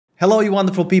Hello, you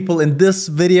wonderful people. In this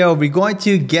video, we're going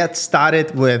to get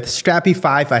started with Strapi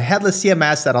 5, a headless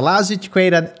CMS that allows you to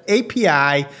create an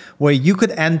API where you could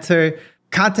enter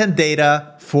content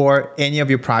data for any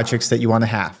of your projects that you want to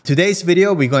have. Today's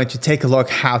video, we're going to take a look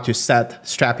how to set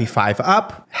Strapi 5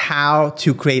 up, how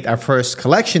to create our first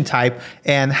collection type,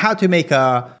 and how to make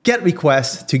a GET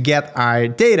request to get our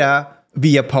data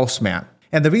via Postman.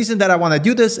 And the reason that I want to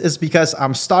do this is because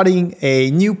I'm starting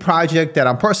a new project that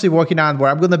I'm personally working on where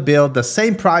I'm going to build the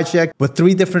same project with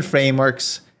 3 different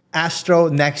frameworks: Astro,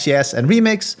 Next.js, and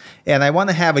Remix. And I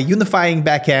want to have a unifying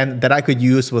backend that I could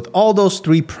use with all those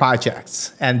 3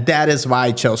 projects. And that is why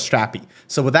I chose Strapi.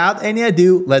 So without any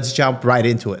ado, let's jump right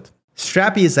into it.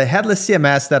 Strapi is a headless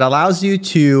CMS that allows you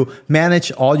to manage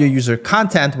all your user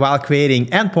content while creating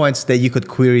endpoints that you could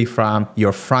query from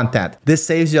your front end. This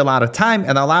saves you a lot of time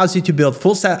and allows you to build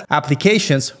full set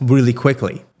applications really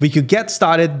quickly. We could get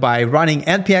started by running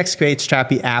npx create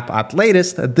strapi app at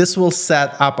latest. This will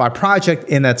set up our project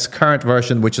in its current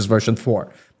version, which is version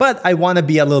 4. But I want to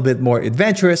be a little bit more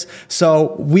adventurous,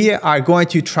 so we are going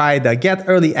to try the get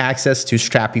early access to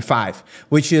Strapi 5,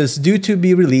 which is due to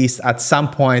be released at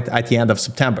some point at the end of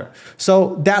September.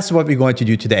 So that's what we're going to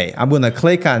do today. I'm going to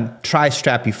click on try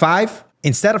Strapi 5.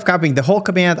 Instead of copying the whole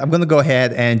command, I'm going to go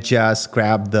ahead and just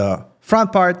grab the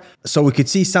front part so we could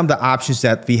see some of the options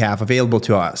that we have available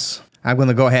to us. I'm going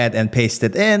to go ahead and paste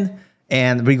it in,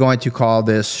 and we're going to call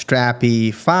this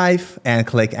Strapi 5 and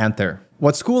click enter.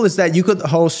 What's cool is that you could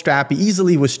host Strapi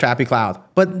easily with Strapi Cloud,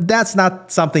 but that's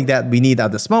not something that we need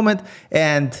at this moment.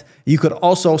 And you could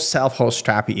also self-host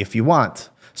Strapi if you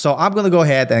want. So I'm going to go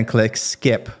ahead and click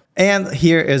skip. And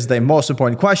here is the most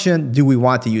important question. Do we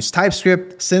want to use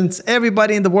TypeScript? Since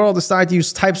everybody in the world is starting to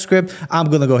use TypeScript, I'm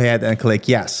going to go ahead and click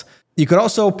yes. You could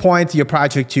also point your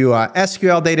project to a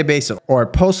SQL database or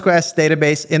Postgres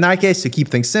database. In our case, to keep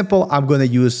things simple, I'm going to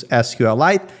use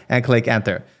SQLite and click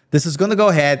enter. This is going to go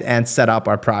ahead and set up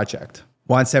our project.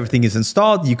 Once everything is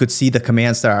installed, you could see the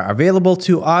commands that are available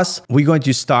to us. We're going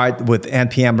to start with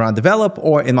npm run develop,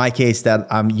 or in my case that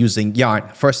I'm using yarn.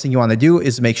 First thing you want to do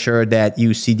is make sure that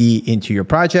you cd into your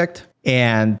project,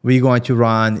 and we're going to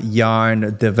run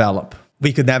yarn develop.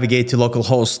 We could navigate to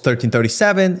localhost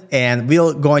 1337, and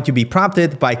we're going to be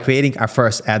prompted by creating our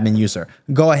first admin user.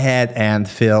 Go ahead and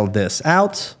fill this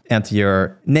out. Enter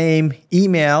your name,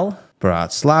 email,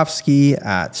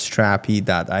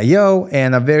 Bratslavsky@strapi.io,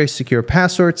 and a very secure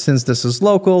password. Since this is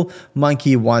local,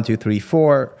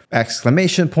 monkey1234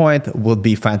 exclamation point would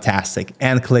be fantastic,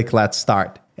 and click let's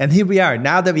start. And here we are.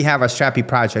 Now that we have our Strapi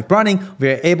project running,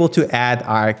 we're able to add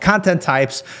our content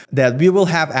types that we will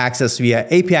have access via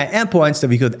API endpoints that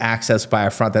we could access by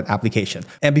our front-end application.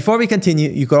 And before we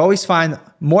continue, you could always find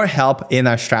more help in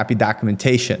our Strapi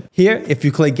documentation. Here, if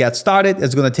you click get started,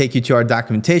 it's going to take you to our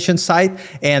documentation site.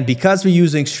 And because we're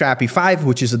using Strapi 5,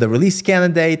 which is the release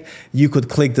candidate, you could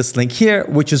click this link here,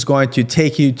 which is going to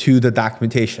take you to the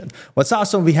documentation. What's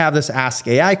awesome, we have this Ask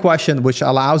AI question, which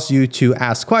allows you to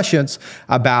ask questions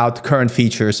about current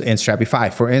features in Strapi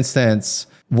 5. For instance,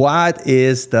 what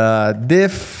is the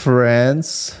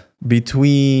difference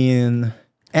between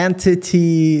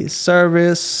entity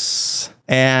service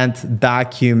and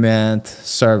document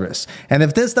service? And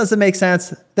if this doesn't make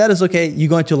sense, that is okay. You're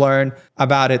going to learn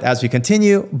about it as we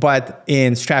continue. But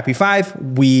in Strapi 5,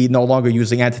 we no longer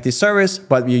using entity service,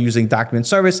 but we're using document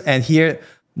service. And here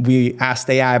we asked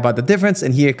AI about the difference,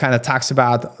 and here it kind of talks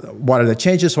about what are the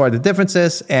changes, what are the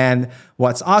differences. And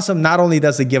what's awesome, not only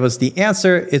does it give us the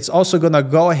answer, it's also going to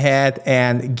go ahead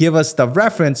and give us the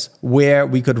reference where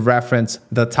we could reference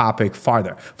the topic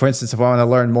farther. For instance, if I want to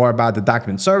learn more about the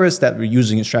document service that we're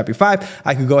using in Strapi 5,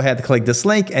 I could go ahead and click this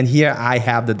link, and here I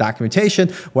have the documentation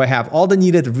where I have all the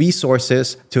needed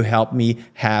resources to help me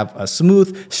have a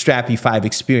smooth Strapi 5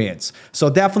 experience. So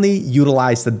definitely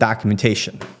utilize the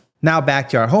documentation. Now back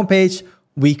to our homepage,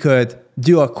 we could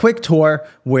do a quick tour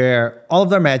where all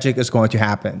of our magic is going to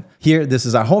happen. Here, this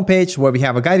is our homepage where we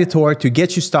have a guided tour to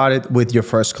get you started with your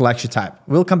first collection type.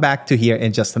 We'll come back to here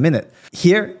in just a minute.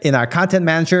 Here in our content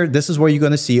manager, this is where you're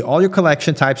going to see all your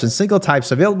collection types and single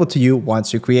types available to you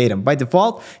once you create them. By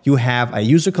default, you have a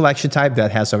user collection type that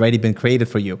has already been created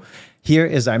for you. Here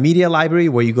is our media library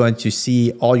where you're going to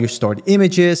see all your stored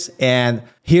images, and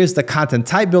here's the content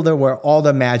type builder where all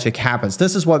the magic happens.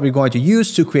 This is what we're going to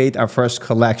use to create our first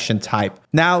collection type.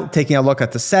 Now, taking a look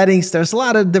at the settings, there's a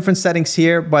lot of different settings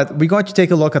here, but we're going to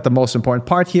take a look at the most important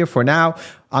part here for now.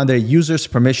 Under users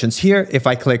permissions here, if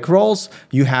I click roles,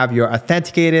 you have your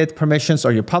authenticated permissions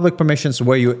or your public permissions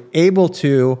where you're able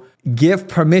to give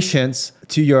permissions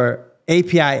to your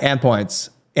API endpoints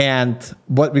And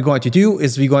what we're going to do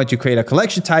is we're going to create a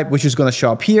collection type, which is going to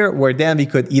show up here, where then we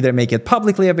could either make it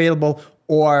publicly available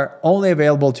or only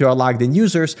available to our logged in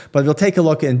users, but we'll take a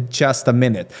look in just a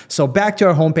minute. So back to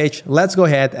our homepage, let's go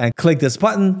ahead and click this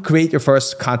button, create your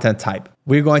first content type.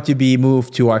 We're going to be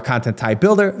moved to our content type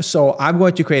builder. So I'm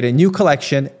going to create a new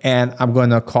collection and I'm going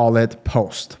to call it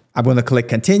post. I'm going to click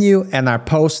continue, and our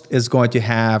post is going to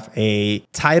have a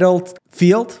title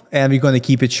field, and we're going to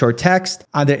keep it short text.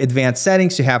 Under advanced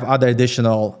settings, you have other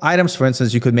additional items. For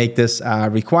instance, you could make this a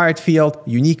required field,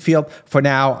 unique field. For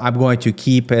now, I'm going to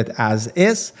keep it as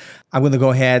is. I'm going to go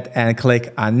ahead and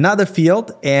click another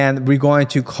field, and we're going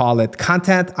to call it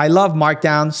content. I love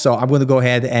Markdown, so I'm going to go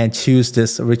ahead and choose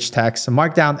this rich text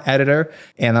Markdown editor,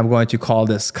 and I'm going to call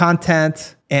this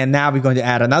content. And now we're going to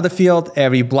add another field.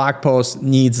 Every blog post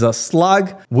needs a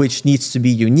slug, which needs to be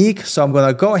unique. So I'm going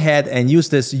to go ahead and use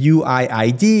this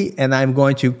UIID, and I'm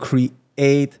going to create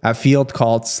a field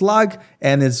called slug,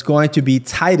 and it's going to be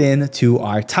tied in to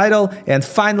our title. And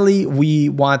finally, we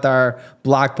want our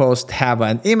blog post to have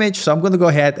an image. So I'm going to go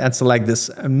ahead and select this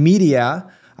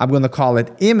media. I'm going to call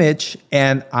it image,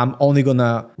 and I'm only going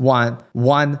to want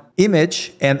one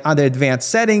image. And under advanced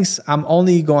settings, I'm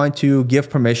only going to give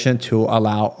permission to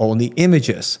allow only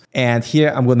images. And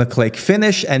here I'm going to click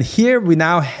finish. And here we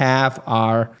now have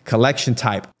our collection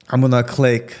type. I'm going to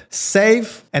click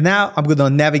save. And now I'm going to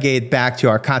navigate back to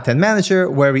our content manager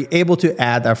where we're able to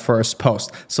add our first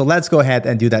post. So let's go ahead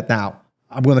and do that now.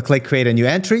 I'm going to click create a new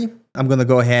entry. I'm going to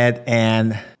go ahead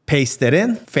and paste it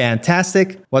in.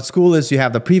 Fantastic. What's cool is you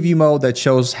have the preview mode that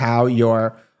shows how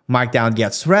your Markdown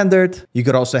gets rendered. You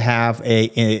could also have an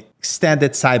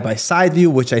extended side-by-side view,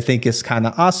 which I think is kind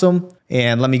of awesome.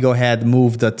 And let me go ahead and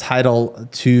move the title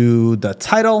to the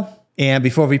title. And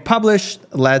before we publish,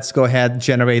 let's go ahead and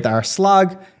generate our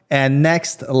slug. And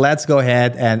next, let's go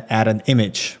ahead and add an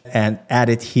image and add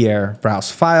it here.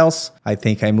 Browse files. I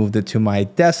think I moved it to my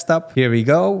desktop. Here we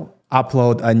go.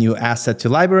 Upload a new asset to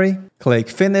library. Click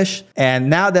finish. And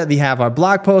now that we have our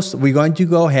blog post, we're going to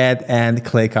go ahead and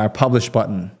click our publish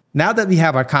button. Now that we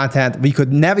have our content, we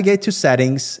could navigate to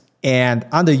settings, and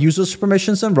under users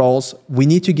permissions and roles, we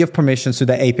need to give permissions to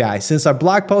the API. Since our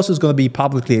blog post is going to be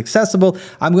publicly accessible,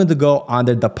 I'm going to go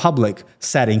under the public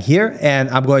setting here, and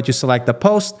I'm going to select the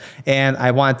post, and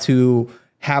I want to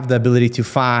have the ability to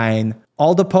find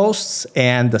all the posts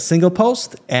and the single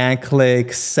post and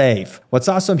click save. What's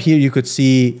awesome here, you could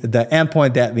see the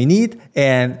endpoint that we need,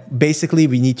 and basically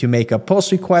we need to make a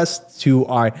post request to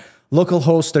our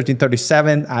localhost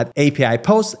 1337 at API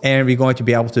post, and we're going to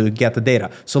be able to get the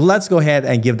data. So let's go ahead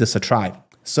and give this a try.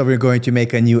 So we're going to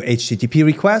make a new HTTP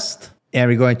request, and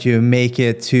we're going to make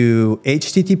it to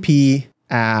HTTP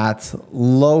at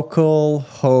localhost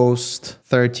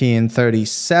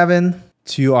 1337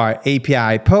 to our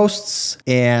API posts,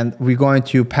 and we're going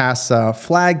to pass a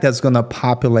flag that's going to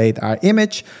populate our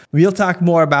image. We'll talk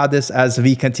more about this as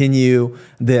we continue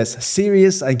this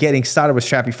series and getting started with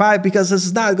Strapi 5, because this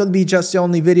is not going to be just the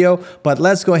only video, but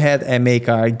let's go ahead and make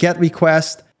our GET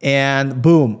request, and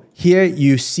boom, here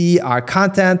you see our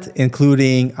content,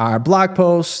 including our blog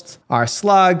post, our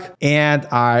slug, and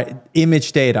our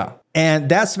image data. And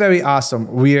that's very awesome.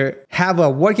 We have a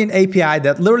working API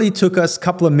that literally took us a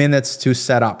couple of minutes to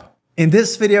set up. In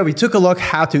this video, we took a look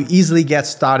how to easily get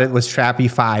started with Strapi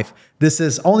 5. This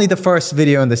is only the first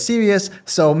video in the series,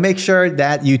 so make sure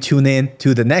that you tune in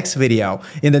to the next video.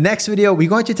 In the next video, we're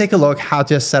going to take a look how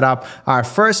to set up our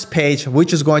first page,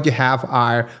 which is going to have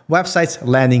our website's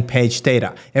landing page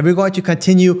data. And we're going to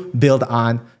continue build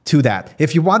on to that.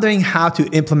 If you're wondering how to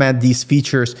implement these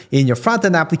features in your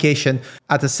front-end application,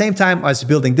 at the same time as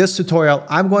building this tutorial,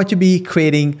 I'm going to be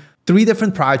creating 3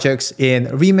 different projects in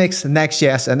Remix,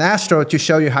 Next.js, and Astro to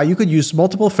show you how you could use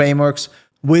multiple frameworks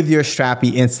with your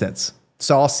Strapi instance.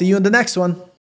 So I'll see you in the next one.